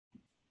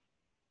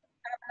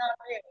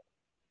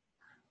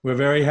We're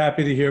very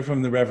happy to hear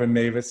from the Reverend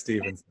Mavis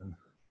Stephenson.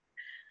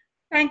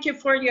 Thank you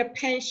for your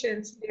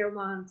patience, dear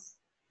ones.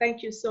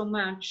 Thank you so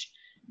much.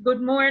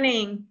 Good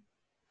morning.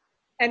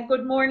 And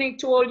good morning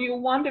to all you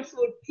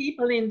wonderful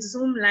people in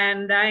Zoom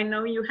land. I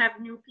know you have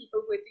new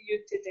people with you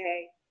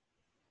today.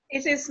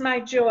 It is my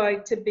joy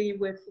to be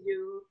with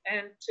you,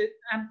 and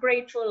I'm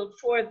grateful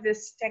for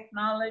this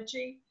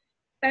technology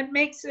that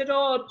makes it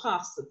all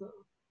possible.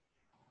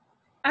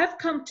 I've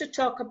come to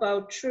talk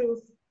about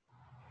truth,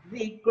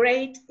 the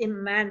great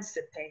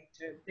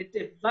emancipator, the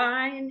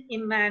divine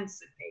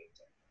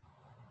emancipator.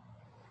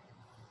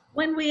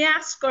 When we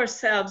ask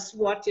ourselves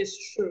what is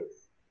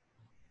truth,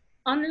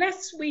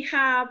 unless we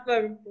have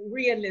a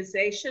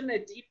realization,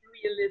 a deep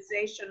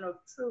realization of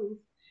truth,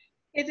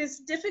 it is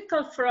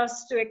difficult for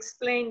us to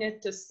explain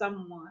it to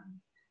someone.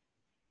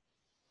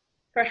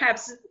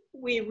 Perhaps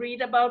we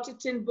read about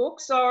it in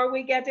books or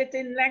we get it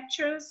in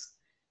lectures,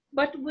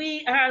 but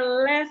we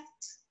are left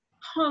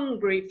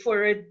hungry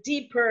for a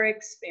deeper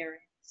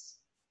experience.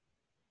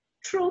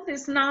 Truth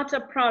is not a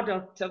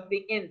product of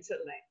the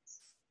intellect.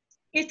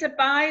 It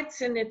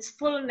abides in its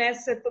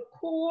fullness at the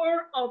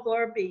core of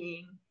our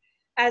being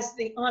as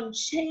the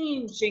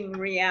unchanging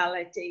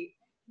reality,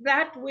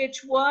 that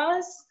which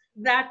was,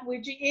 that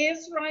which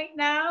is right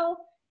now,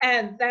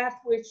 and that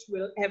which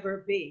will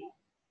ever be.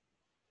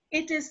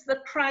 It is the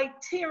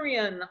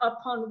criterion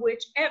upon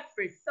which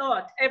every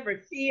thought, every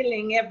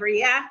feeling,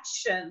 every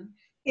action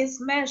is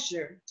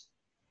measured.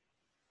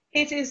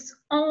 It is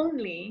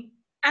only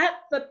at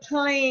the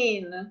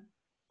plane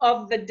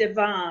of the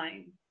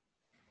divine,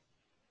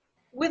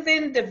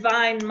 within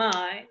divine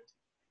mind,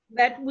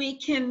 that we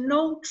can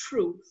know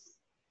truth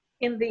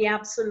in the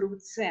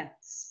absolute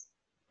sense.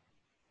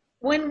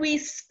 When we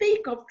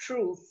speak of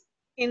truth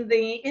in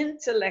the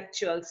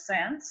intellectual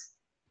sense,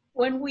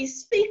 when we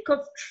speak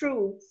of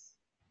truth,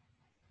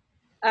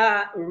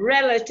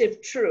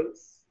 relative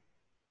truth,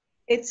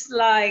 it's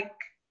like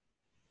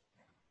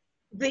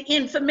the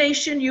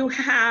information you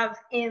have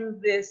in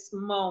this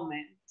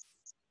moment.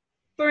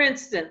 For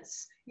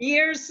instance,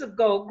 years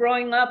ago,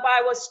 growing up,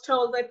 I was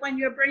told that when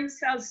your brain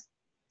cells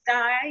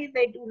die,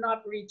 they do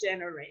not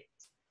regenerate.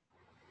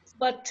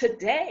 But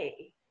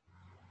today,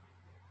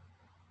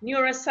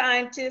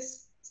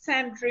 neuroscientist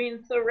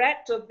Sandrine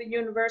Thoret of the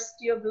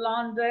University of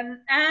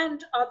London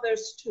and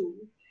others too,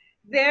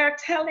 they're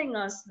telling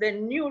us that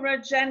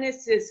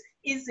neurogenesis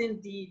is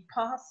indeed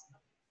possible.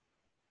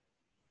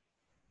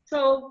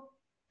 So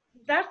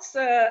that's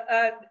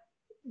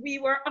we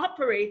were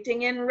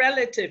operating in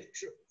relative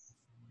truth.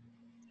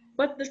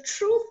 But the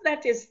truth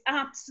that is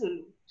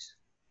absolute,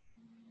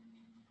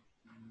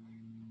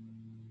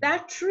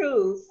 that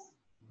truth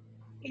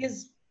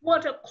is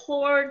what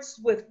accords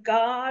with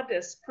God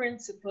as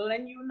principle,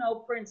 and you know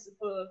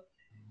principle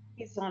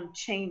is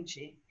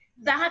unchanging.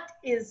 That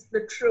is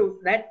the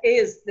truth, that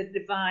is the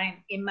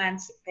divine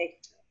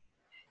emancipator.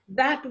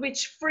 That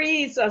which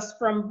frees us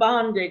from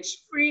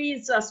bondage,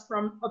 frees us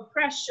from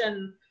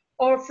oppression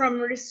or from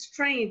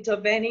restraint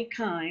of any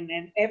kind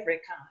and every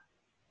kind.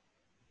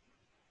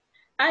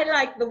 I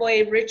like the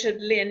way Richard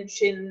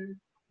Lynch in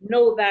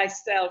Know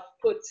Thyself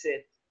puts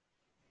it.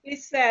 He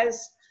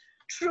says,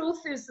 truth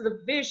is the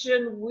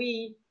vision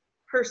we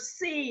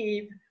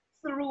perceive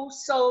through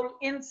soul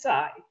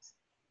insight.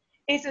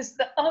 It is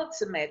the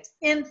ultimate,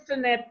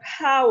 infinite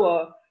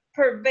power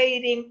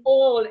pervading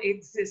all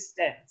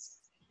existence.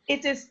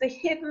 It is the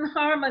hidden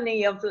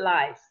harmony of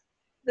life,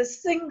 the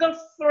single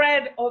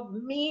thread of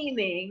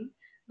meaning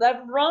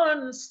that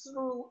runs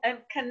through and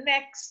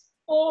connects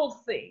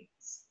all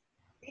things,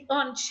 the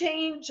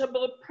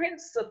unchangeable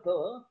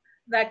principle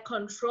that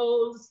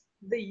controls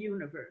the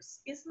universe.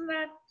 Isn't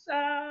that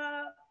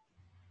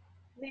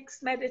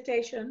mixed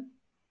meditation?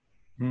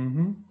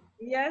 Mm-hmm.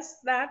 Yes,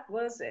 that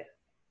was it.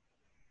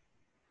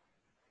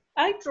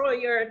 I draw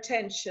your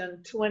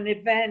attention to an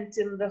event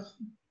in the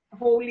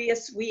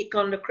holiest week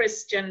on the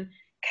Christian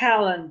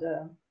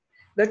calendar,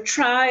 the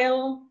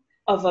trial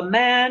of a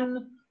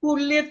man who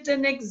lived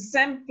an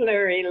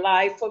exemplary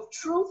life of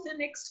truth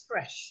and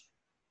expression,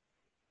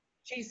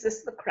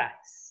 Jesus the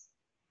Christ.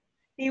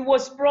 He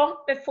was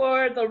brought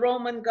before the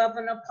Roman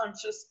governor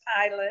Pontius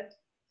Pilate,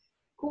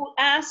 who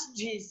asked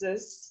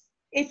Jesus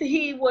if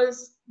he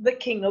was the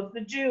King of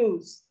the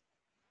Jews.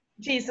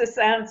 Jesus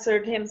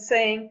answered him,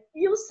 saying,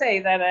 "You say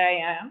that I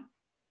am.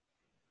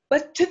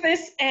 But to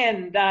this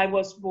end I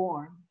was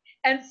born,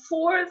 and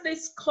for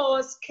this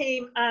cause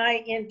came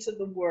I into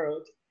the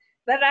world,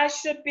 that I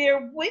should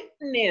bear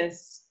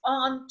witness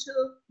unto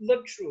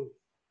the truth.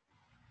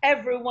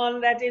 Everyone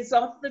that is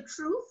of the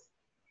truth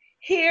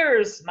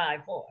hears my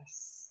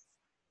voice."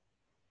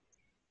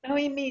 Now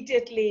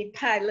immediately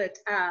Pilate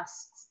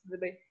asks,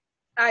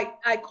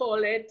 I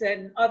call it,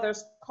 and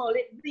others call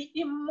it, the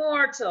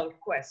immortal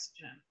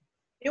question.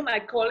 You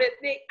might call it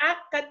the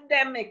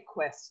academic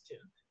question.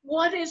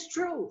 What is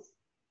truth?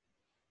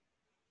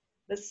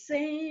 The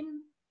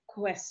same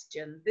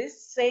question,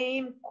 this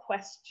same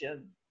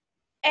question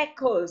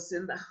echoes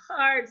in the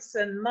hearts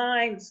and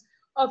minds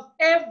of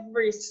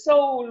every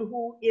soul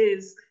who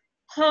is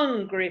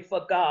hungry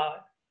for God,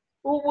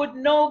 who would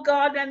know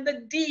God and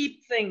the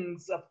deep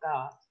things of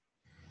God.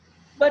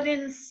 But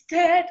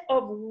instead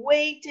of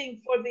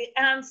waiting for the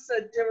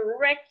answer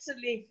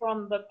directly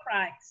from the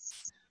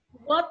Christ,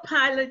 what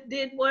Pilate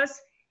did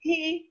was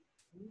he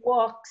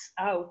walks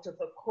out of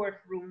the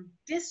courtroom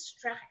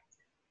distracted,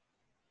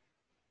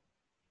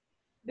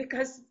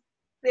 because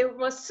there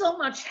was so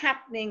much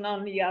happening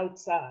on the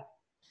outside.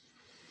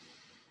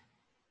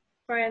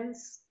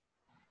 Friends,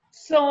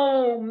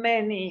 so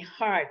many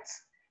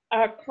hearts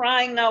are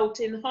crying out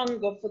in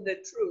hunger for the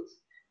truth.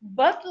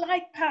 But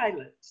like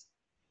Pilate,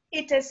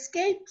 it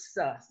escapes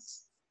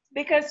us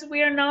because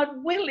we are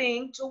not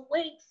willing to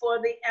wait for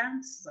the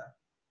answer.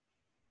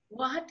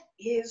 What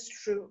is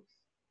truth?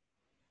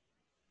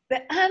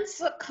 The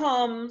answer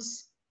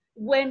comes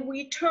when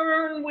we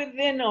turn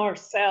within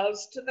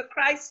ourselves to the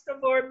Christ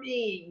of our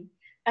being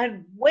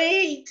and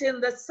wait in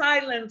the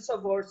silence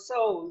of our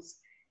souls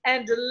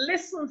and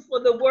listen for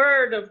the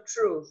word of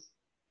truth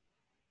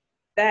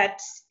that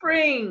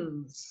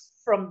springs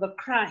from the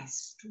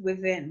Christ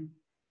within.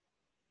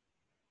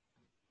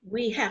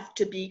 We have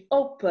to be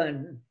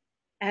open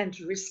and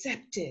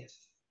receptive,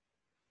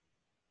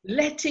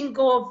 letting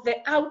go of the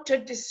outer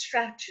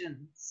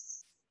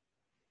distractions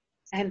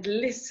and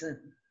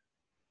listen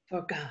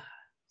for God.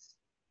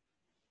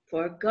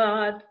 For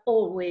God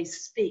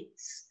always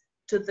speaks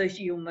to the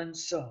human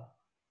soul.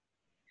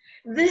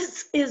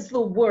 This is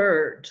the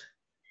word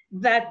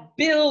that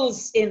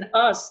builds in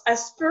us a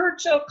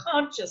spiritual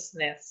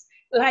consciousness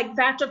like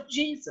that of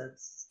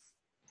Jesus.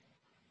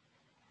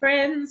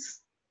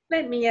 Friends,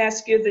 let me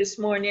ask you this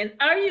morning,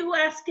 are you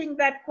asking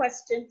that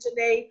question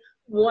today?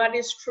 What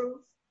is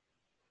truth?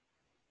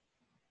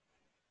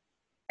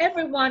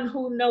 Everyone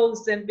who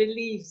knows and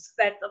believes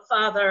that the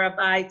Father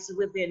abides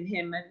within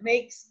him and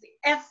makes the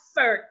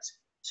effort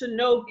to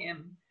know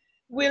him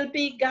will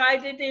be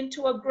guided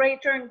into a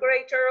greater and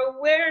greater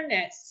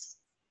awareness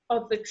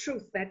of the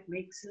truth that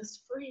makes us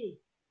free.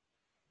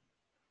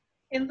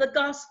 In the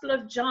Gospel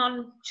of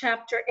John,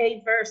 chapter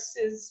 8, verse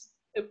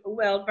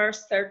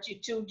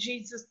 32,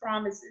 Jesus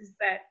promises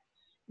that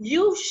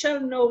you shall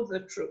know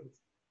the truth,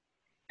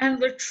 and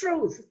the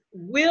truth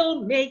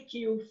will make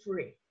you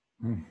free.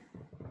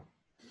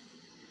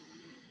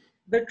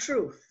 The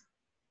truth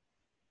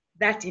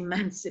that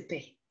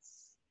emancipates.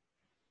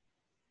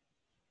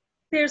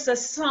 There's a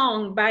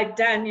song by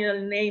Daniel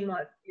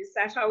Nahmod, is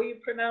that how you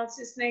pronounce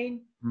his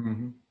name?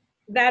 Mm-hmm.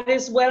 That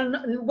is well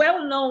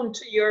known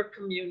to your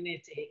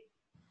community.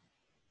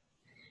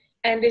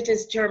 And it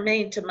is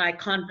germane to my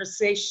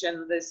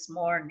conversation this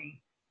morning.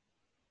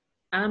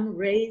 I'm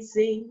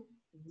raising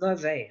the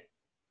veil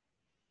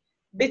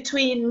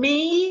between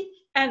me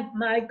and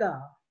my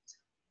God.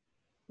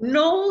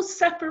 No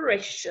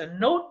separation,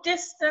 no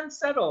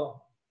distance at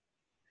all.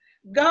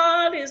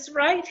 God is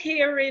right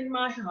here in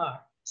my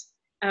heart.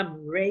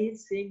 I'm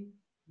raising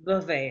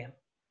the veil.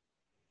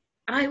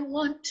 I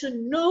want to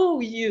know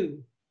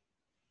you,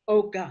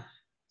 oh God.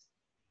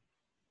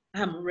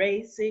 I'm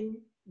raising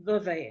the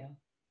veil.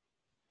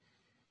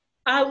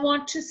 I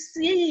want to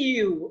see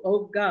you,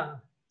 oh God.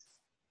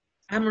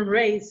 I'm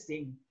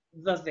raising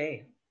the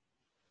veil.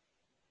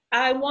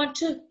 I want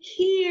to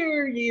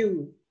hear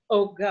you,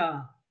 oh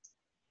God.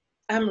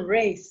 I'm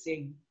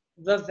raising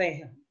the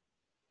veil.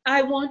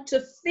 I want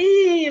to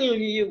feel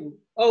you,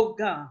 oh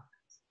God.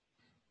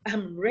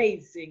 I'm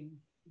raising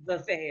the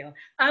veil.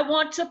 I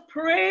want to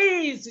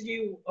praise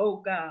you, oh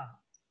God.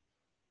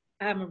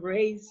 I'm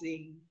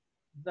raising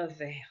the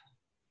veil.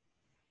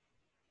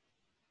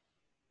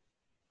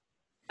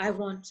 I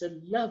want to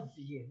love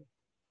you,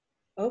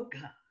 oh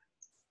God.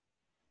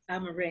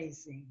 I'm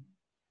raising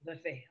the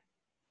veil.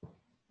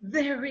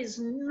 There is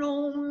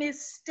no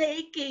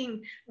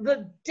mistaking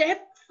the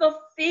depth of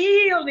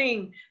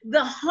feeling,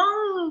 the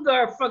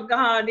hunger for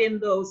God in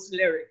those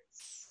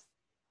lyrics.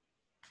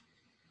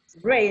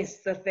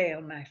 Raise the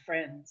veil, my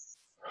friends.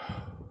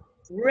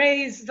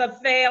 Raise the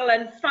veil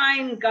and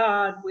find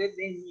God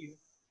within you.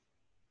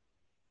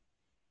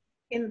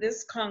 In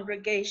this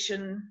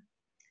congregation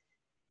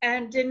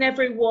and in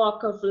every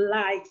walk of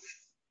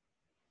life,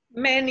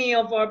 many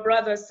of our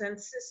brothers and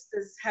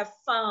sisters have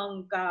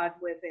found God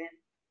within.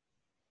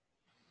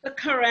 The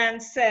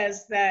Quran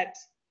says that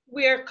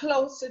we are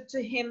closer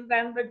to him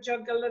than the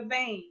jugular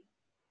vein.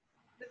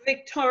 The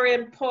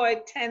Victorian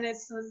poet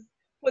Tennyson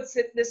puts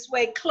it this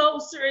way: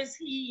 closer is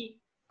he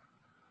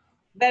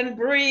than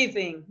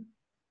breathing,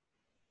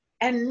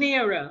 and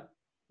nearer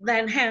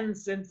than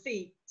hands and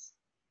feet.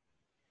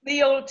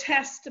 The Old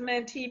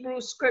Testament Hebrew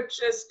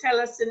scriptures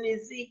tell us in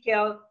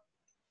Ezekiel,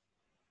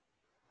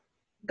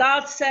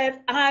 God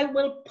said, I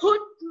will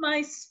put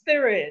my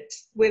spirit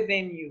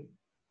within you.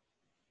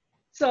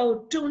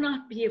 So do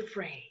not be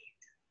afraid.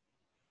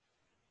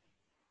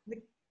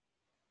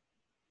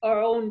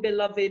 Our own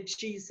beloved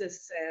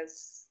Jesus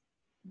says,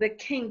 the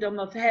kingdom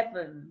of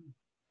heaven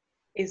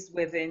is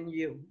within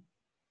you.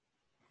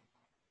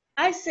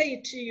 I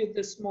say to you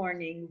this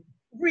morning,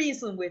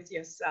 reason with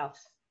yourself.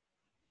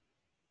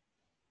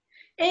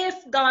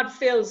 If God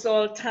fills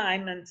all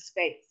time and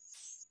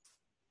space,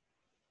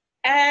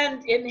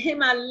 and in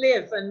him I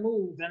live and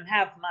move and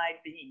have my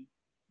being.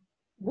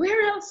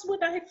 Where else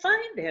would I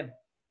find him?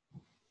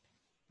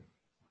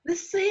 The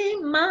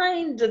same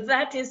mind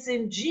that is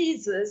in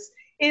Jesus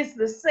is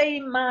the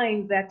same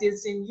mind that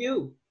is in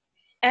you.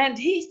 And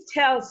he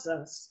tells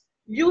us,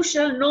 you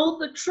shall know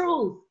the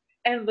truth,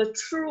 and the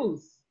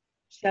truth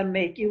shall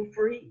make you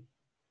free.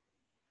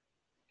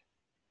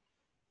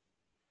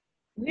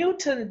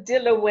 Newton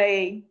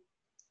Dillaway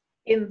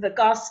in the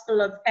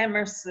Gospel of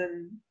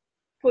Emerson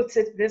puts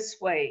it this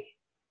way: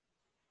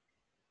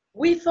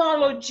 we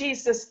follow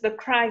Jesus the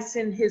Christ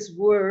in his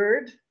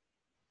word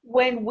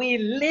when we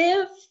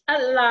live a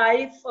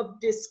life of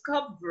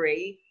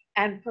discovery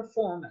and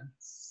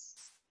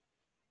performance.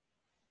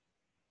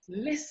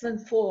 Listen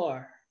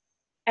for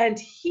and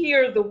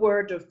hear the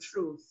word of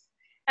truth,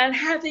 and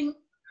having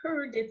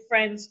heard it,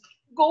 friends,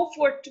 go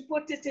forth to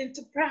put it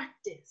into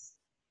practice.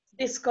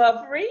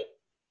 Discovery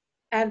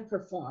and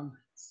performance.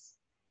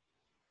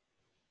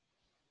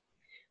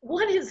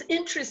 What is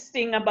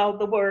interesting about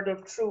the word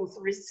of truth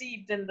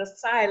received in the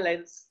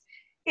silence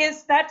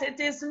is that it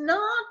is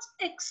not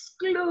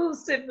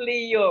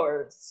exclusively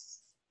yours.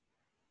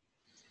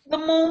 The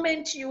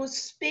moment you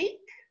speak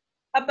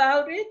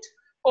about it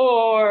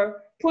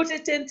or put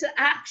it into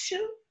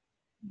action,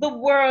 the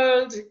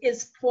world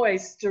is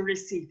poised to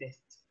receive it.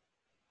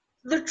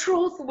 The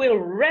truth will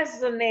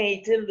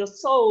resonate in the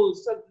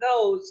souls of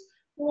those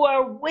who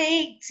are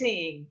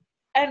waiting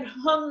and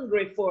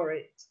hungry for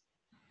it.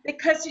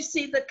 Because you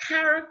see, the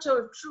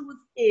character of truth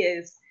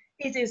is,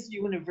 it is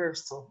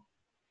universal.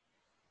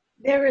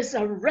 There is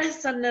a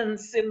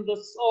resonance in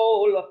the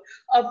soul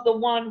of the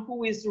one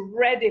who is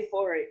ready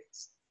for it.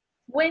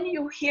 When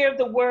you hear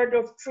the word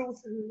of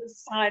truth in the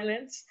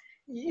silence,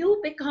 you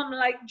become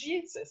like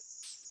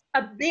Jesus,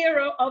 a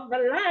bearer of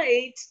the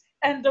light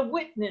and a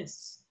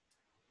witness.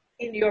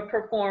 In your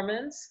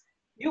performance,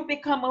 you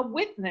become a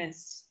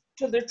witness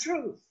to the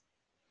truth.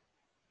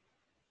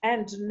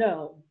 And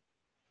know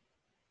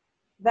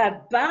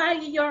that by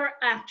your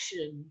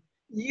action,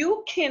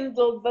 you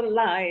kindle the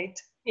light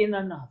in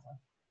another.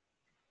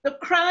 The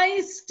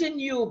Christ in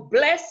you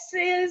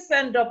blesses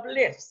and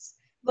uplifts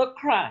the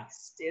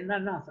Christ in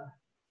another.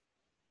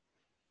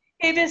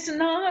 It is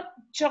not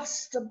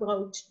just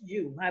about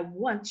you. I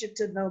want you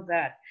to know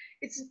that.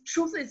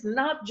 Truth is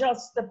not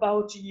just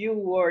about you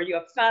or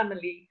your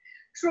family.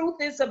 Truth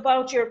is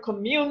about your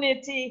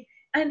community,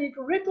 and it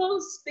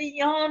ripples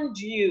beyond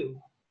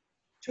you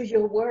to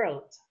your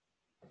world.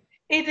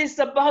 It is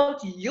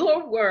about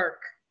your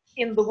work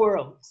in the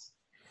world.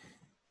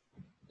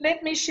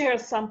 Let me share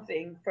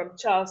something from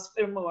Charles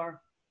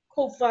Fillmore,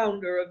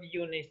 co-founder of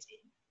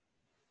Unity.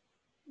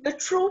 The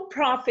true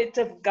prophet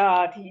of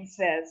God, he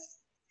says,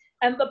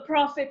 and the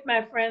prophet,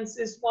 my friends,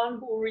 is one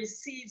who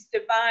receives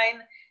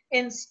divine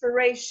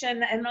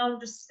inspiration and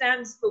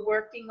understands the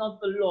working of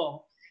the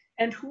law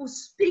and who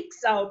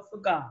speaks out for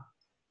God.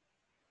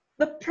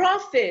 The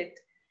prophet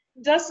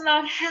does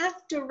not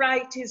have to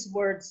write his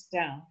words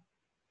down.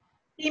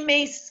 He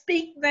may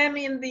speak them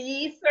in the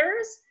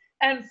ethers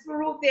and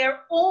through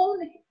their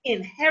own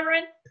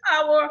inherent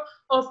power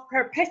of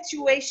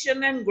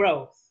perpetuation and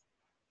growth.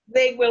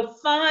 They will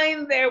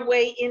find their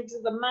way into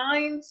the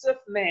minds of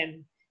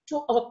men to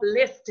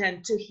uplift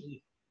and to heal.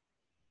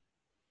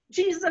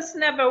 Jesus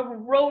never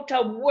wrote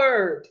a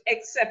word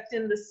except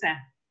in the sand,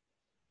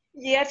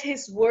 yet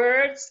his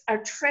words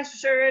are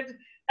treasured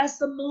as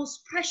the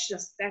most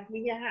precious that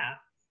we have.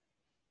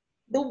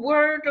 The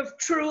word of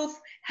truth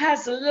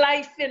has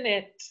life in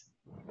it.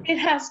 It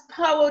has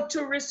power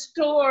to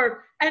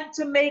restore and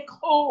to make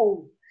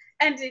whole,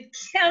 and it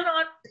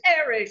cannot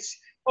perish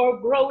or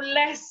grow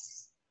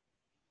less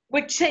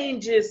with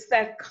changes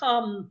that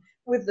come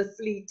with the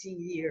fleeting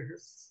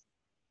years.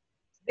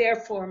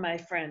 Therefore, my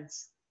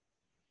friends,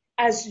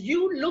 as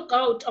you look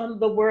out on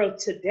the world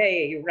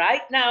today,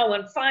 right now,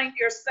 and find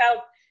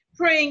yourself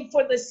praying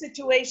for the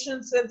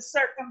situations and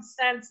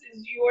circumstances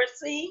you are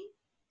seeing,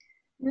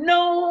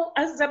 know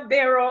as a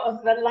bearer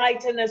of the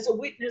light and as a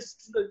witness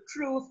to the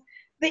truth,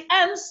 the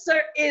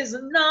answer is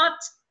not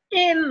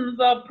in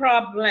the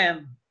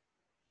problem.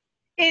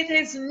 It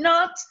is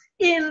not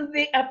in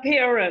the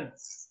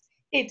appearance.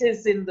 It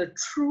is in the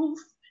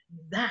truth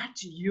that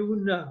you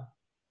know.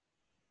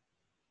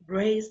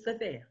 Raise the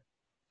veil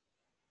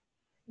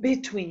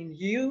between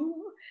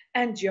you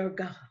and your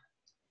God.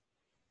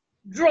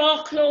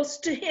 Draw close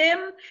to him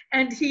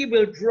and he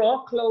will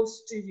draw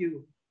close to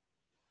you.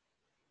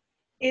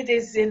 It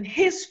is in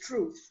his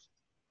truth.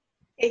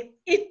 It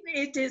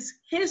is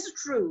his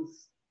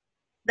truth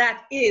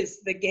that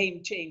is the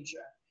game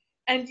changer.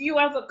 And you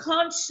are the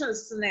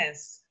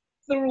consciousness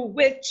through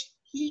which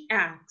he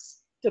acts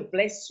to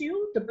bless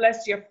you, to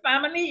bless your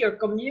family, your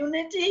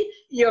community,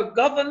 your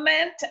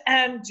government,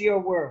 and your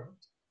world.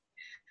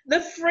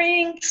 The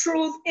freeing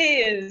truth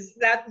is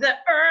that the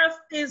earth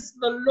is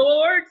the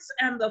Lord's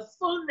and the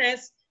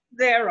fullness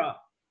thereof,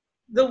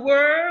 the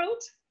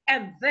world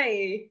and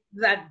they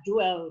that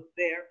dwell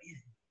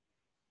therein.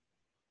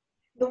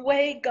 The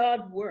way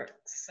God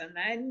works, and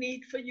I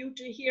need for you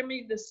to hear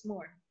me this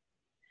morning.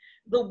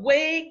 The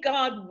way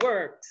God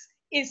works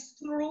is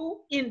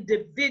through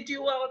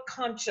individual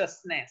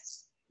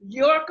consciousness.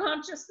 Your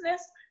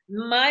consciousness,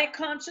 my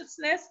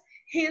consciousness,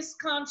 his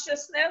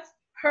consciousness,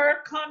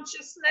 her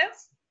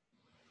consciousness.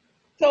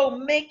 So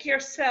make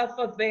yourself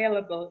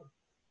available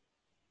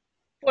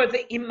for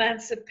the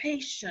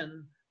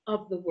emancipation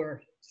of the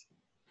world.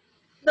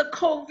 The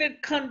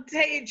COVID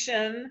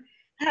contagion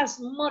has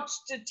much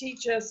to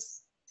teach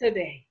us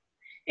today.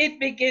 It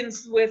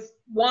begins with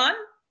 1,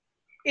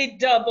 it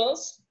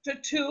doubles to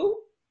 2,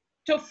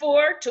 to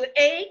 4,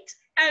 to 8,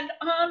 and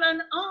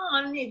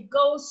on it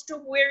goes to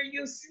where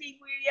you see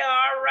we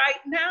are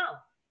right now.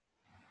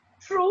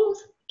 Truth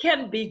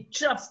can be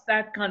just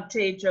that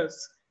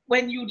contagious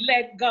when you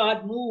let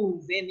God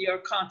move in your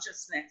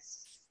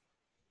consciousness.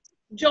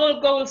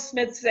 Joel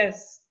Goldsmith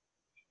says,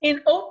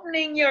 in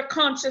opening your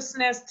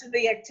consciousness to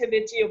the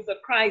activity of the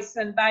Christ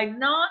and by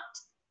not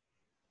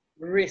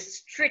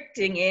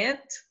restricting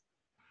it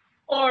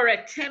or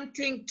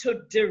attempting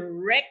to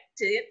direct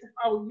it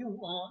how you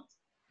want,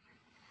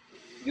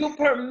 you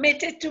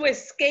permit it to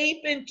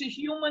escape into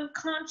human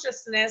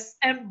consciousness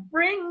and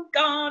bring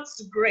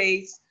God's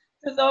grace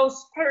to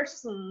those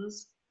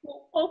persons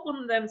who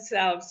open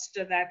themselves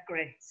to that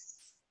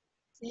grace.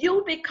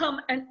 You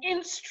become an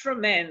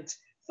instrument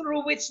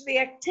through which the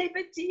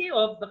activity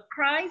of the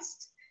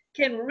Christ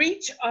can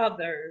reach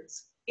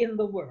others in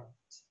the world.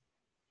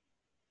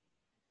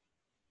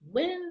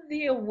 When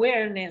the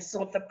awareness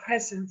of the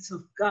presence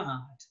of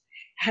God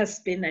has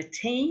been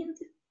attained,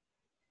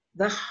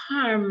 the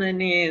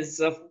harmonies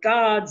of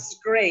God's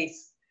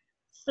grace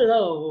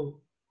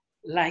flow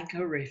like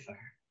a river.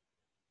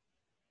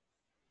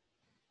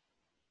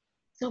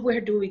 So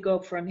where do we go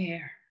from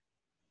here?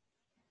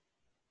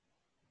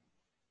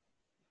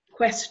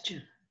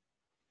 Question.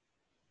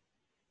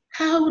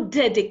 How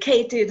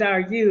dedicated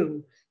are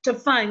you to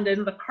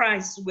finding the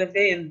Christ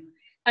within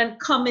and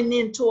coming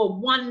into a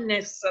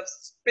oneness of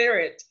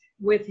spirit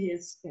with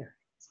his spirit?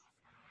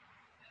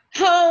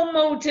 How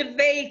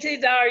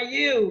motivated are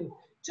you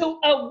to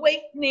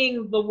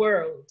awakening the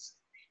world?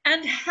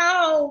 And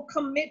how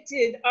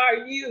committed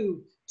are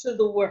you to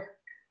the work?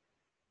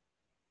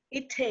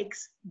 It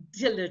takes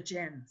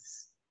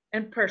diligence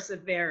and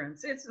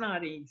perseverance. It's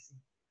not easy.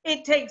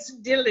 It takes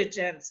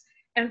diligence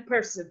and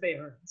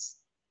perseverance.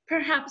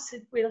 Perhaps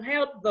it will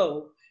help,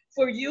 though,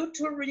 for you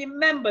to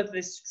remember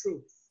this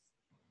truth.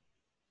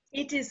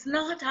 It is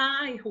not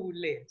I who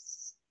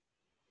lives,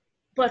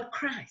 but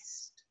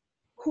Christ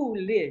who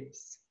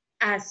lives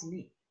as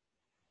me.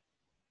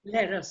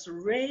 Let us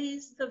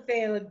raise the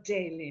veil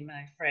daily,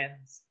 my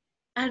friends,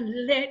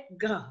 and let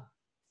God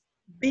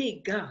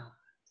be God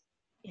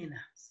in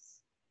us.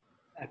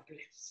 God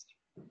bless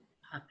you.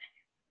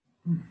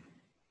 Amen.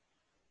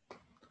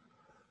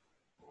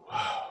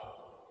 Wow.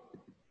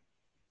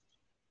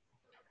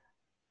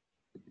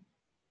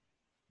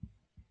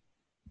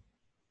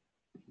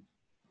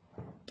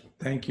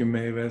 Thank you,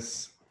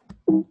 Mavis.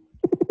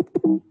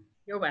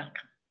 You're welcome.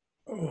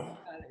 Oh.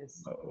 That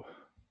is Oh.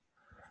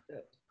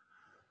 good.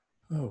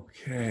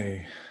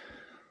 Okay.